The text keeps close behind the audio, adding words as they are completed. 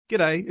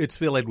G'day, it's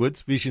Phil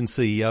Edwards, Vision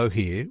CEO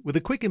here, with a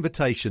quick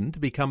invitation to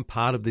become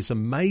part of this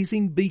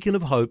amazing beacon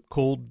of hope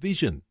called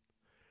Vision.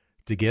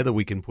 Together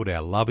we can put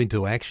our love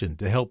into action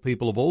to help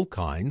people of all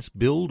kinds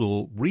build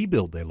or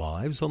rebuild their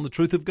lives on the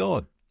truth of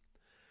God.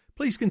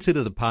 Please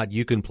consider the part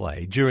you can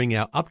play during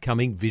our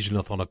upcoming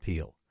Visionathon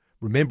appeal,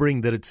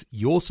 remembering that it's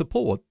your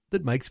support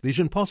that makes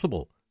Vision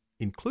possible,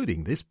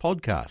 including this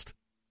podcast.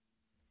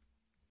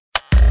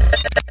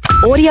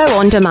 Audio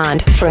on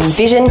demand from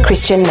Vision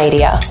Christian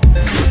Media.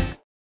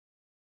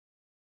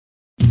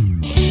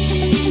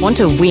 Want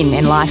to win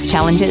in life's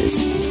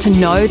challenges? To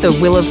know the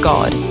will of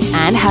God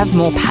and have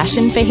more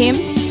passion for Him?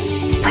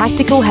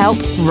 Practical help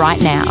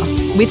right now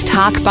with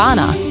Tak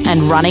Bhana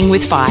and Running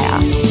with Fire.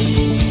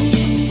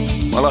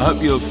 Well, I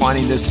hope you're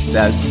finding this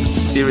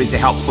series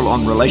helpful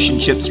on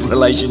relationships.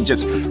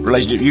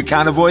 You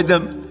can't avoid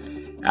them.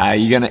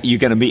 You're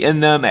gonna be in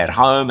them at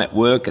home, at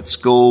work, at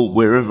school,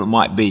 wherever it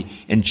might be,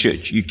 in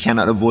church. You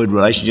cannot avoid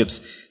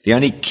relationships. The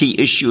only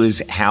key issue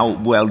is how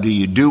well do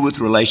you do with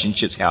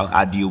relationships? How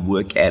hard do you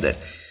work at it?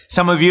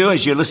 Some of you,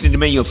 as you're listening to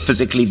me, you're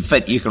physically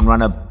fit. You can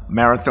run a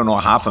marathon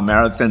or half a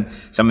marathon.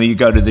 Some of you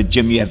go to the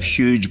gym. You have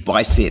huge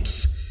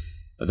biceps.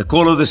 But the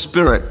call of the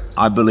Spirit,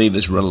 I believe,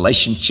 is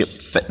relationship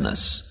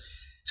fitness.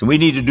 So we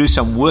need to do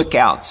some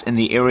workouts in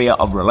the area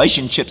of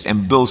relationships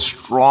and build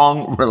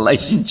strong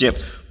relationship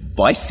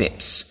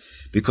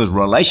biceps, because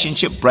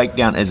relationship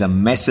breakdown is a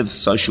massive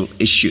social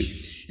issue.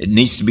 It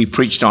needs to be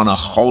preached on a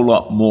whole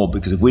lot more,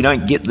 because if we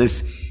don't get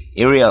this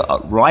area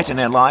right in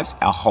our lives,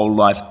 our whole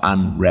life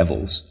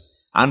unravels.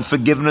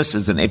 Unforgiveness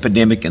is an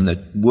epidemic in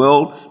the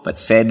world, but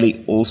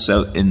sadly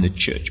also in the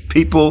church.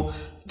 People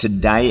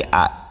today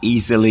are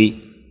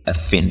easily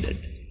offended.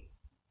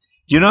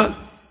 You know,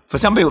 for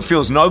some people it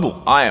feels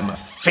noble. I am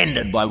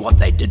offended by what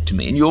they did to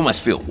me. And you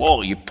almost feel,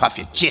 whoa, you puff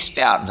your chest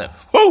out and say,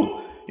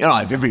 whoa, I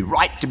have every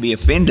right to be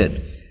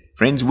offended.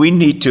 Friends, we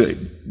need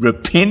to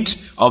repent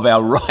of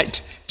our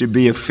right to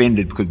be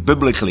offended, because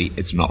biblically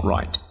it's not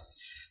right.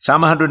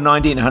 Psalm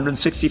 119,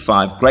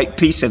 165, great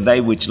peace have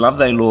they which love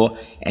thy law,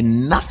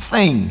 and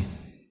nothing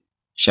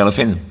shall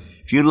offend them.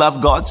 If you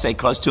love God, stay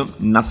close to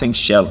Him, nothing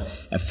shall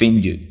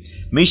offend you.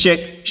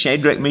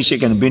 Shadrach,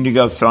 Meshach, and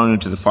Abednego thrown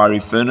into the fiery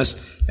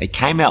furnace. They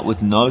came out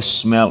with no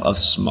smell of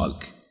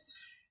smoke.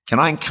 Can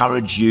I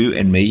encourage you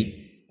and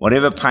me,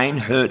 whatever pain,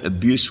 hurt,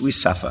 abuse we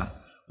suffer,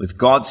 with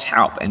God's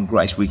help and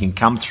grace, we can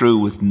come through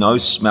with no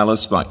smell of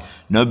smoke.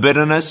 No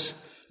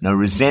bitterness, no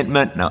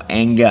resentment, no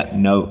anger,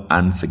 no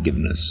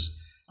unforgiveness.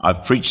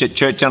 I've preached at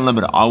Church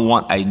Unlimited. I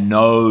want a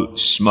no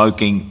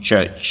smoking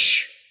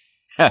church.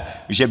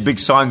 We should have big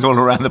signs all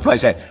around the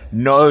place that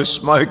no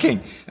smoking.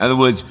 In other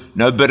words,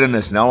 no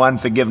bitterness, no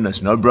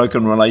unforgiveness, no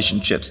broken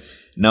relationships,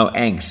 no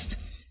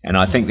angst. And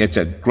I think that's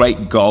a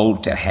great goal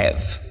to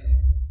have.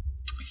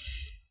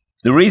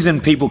 The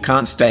reason people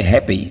can't stay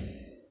happy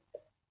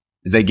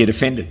is they get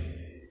offended.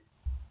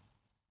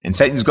 And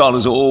Satan's goal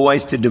is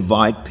always to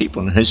divide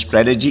people, and his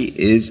strategy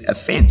is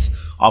offense.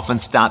 Often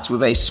starts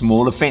with a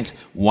small offense,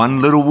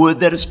 one little word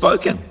that is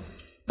spoken,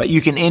 but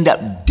you can end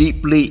up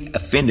deeply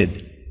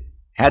offended.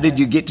 How did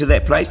you get to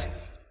that place?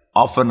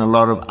 Often a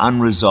lot of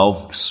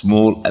unresolved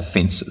small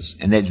offenses,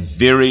 and that's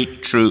very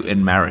true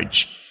in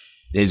marriage.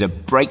 There's a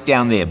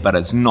breakdown there, but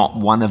it's not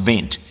one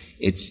event.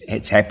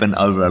 It's happened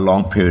over a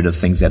long period of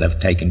things that have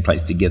taken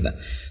place together.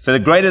 So the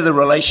greater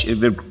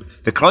the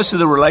the closer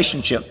the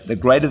relationship, the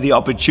greater the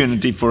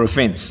opportunity for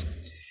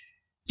offense.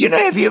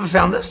 Have you ever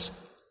found this?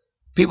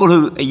 People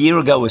who a year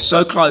ago were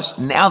so close,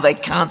 now they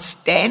can't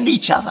stand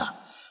each other.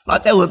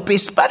 Like they were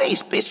best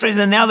buddies, best friends,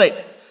 and now they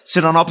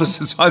sit on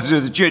opposite sides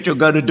of the church or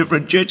go to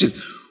different churches.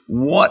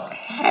 What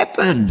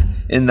happened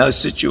in those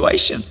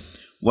situations?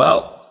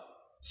 Well,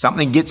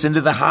 something gets into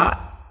the heart.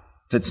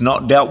 If it's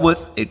not dealt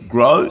with, it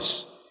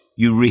grows.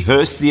 You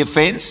rehearse the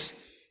offense.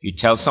 You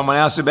tell someone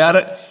else about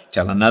it,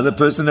 tell another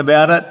person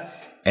about it,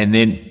 and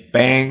then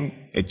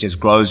bang, it just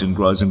grows and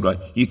grows and grows.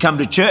 You come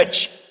to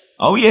church,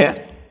 oh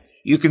yeah,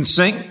 you can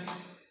sing,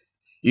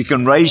 you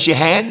can raise your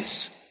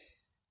hands,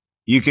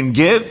 you can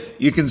give,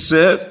 you can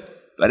serve,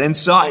 but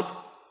inside,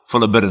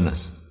 full of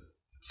bitterness,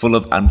 full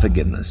of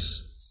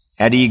unforgiveness.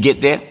 How do you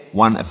get there?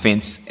 One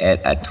offense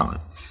at a time.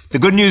 The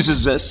good news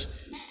is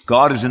this: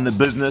 God is in the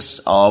business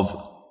of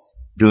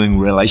doing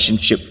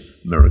relationship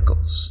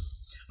miracles.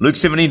 Luke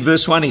 17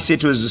 verse 1, He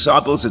said to His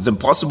disciples, it's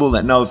impossible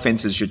that no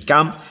offenses should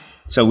come.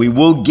 So we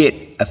will get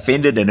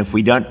offended, and if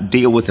we don't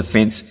deal with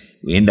offense,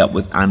 we end up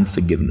with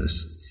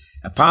unforgiveness.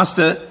 A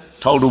pastor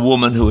told a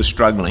woman who was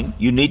struggling,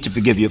 you need to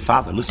forgive your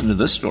father. Listen to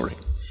this story.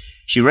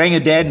 She rang her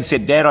dad and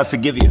said, Dad, I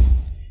forgive you.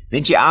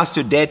 Then she asked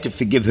her dad to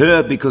forgive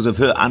her because of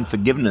her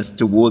unforgiveness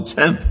towards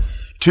him.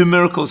 2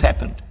 miracles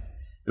happened.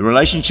 The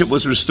relationship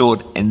was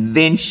restored, and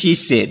then she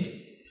said,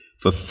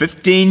 for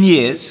 15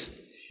 years,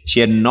 she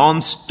had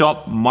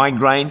non-stop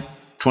migraine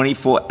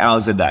 24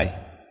 hours a day.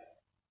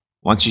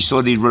 Once she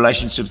saw these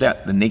relationships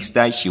out, the next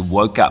day she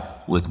woke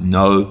up with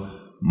no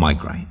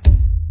migraine.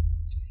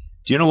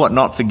 Do you know what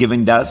not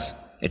forgiving does?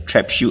 It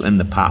traps you in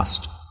the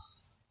past.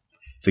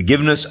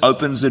 Forgiveness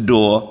opens the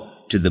door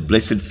to the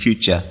blessed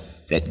future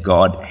that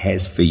God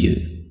has for you.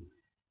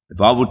 The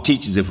Bible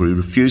teaches if we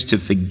refuse to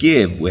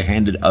forgive, we're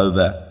handed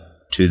over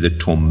to the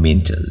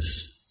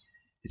tormentors.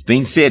 It's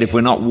been said if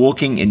we're not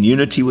walking in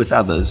unity with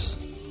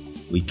others,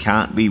 we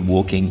can't be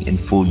walking in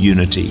full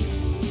unity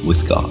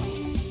with God.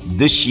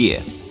 This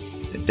year,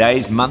 the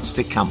days, months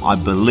to come, I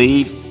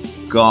believe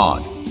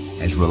God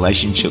has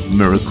relationship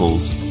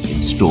miracles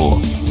in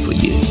store for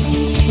you.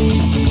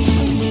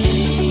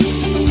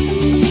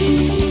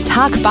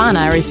 Tak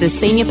Bhana is the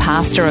Senior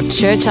Pastor of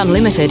Church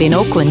Unlimited in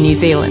Auckland, New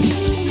Zealand.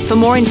 For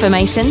more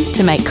information,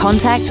 to make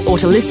contact or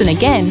to listen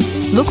again,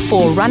 look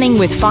for Running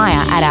with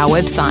Fire at our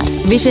website,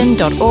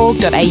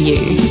 vision.org.au.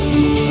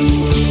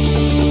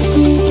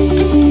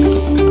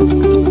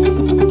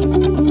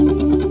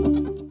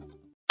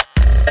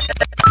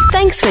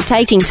 Thanks for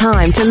taking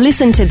time to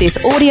listen to this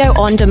audio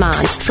on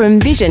demand from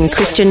Vision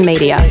Christian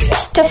Media.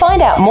 To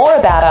find out more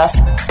about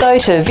us, go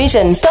to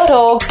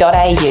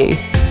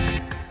vision.org.au.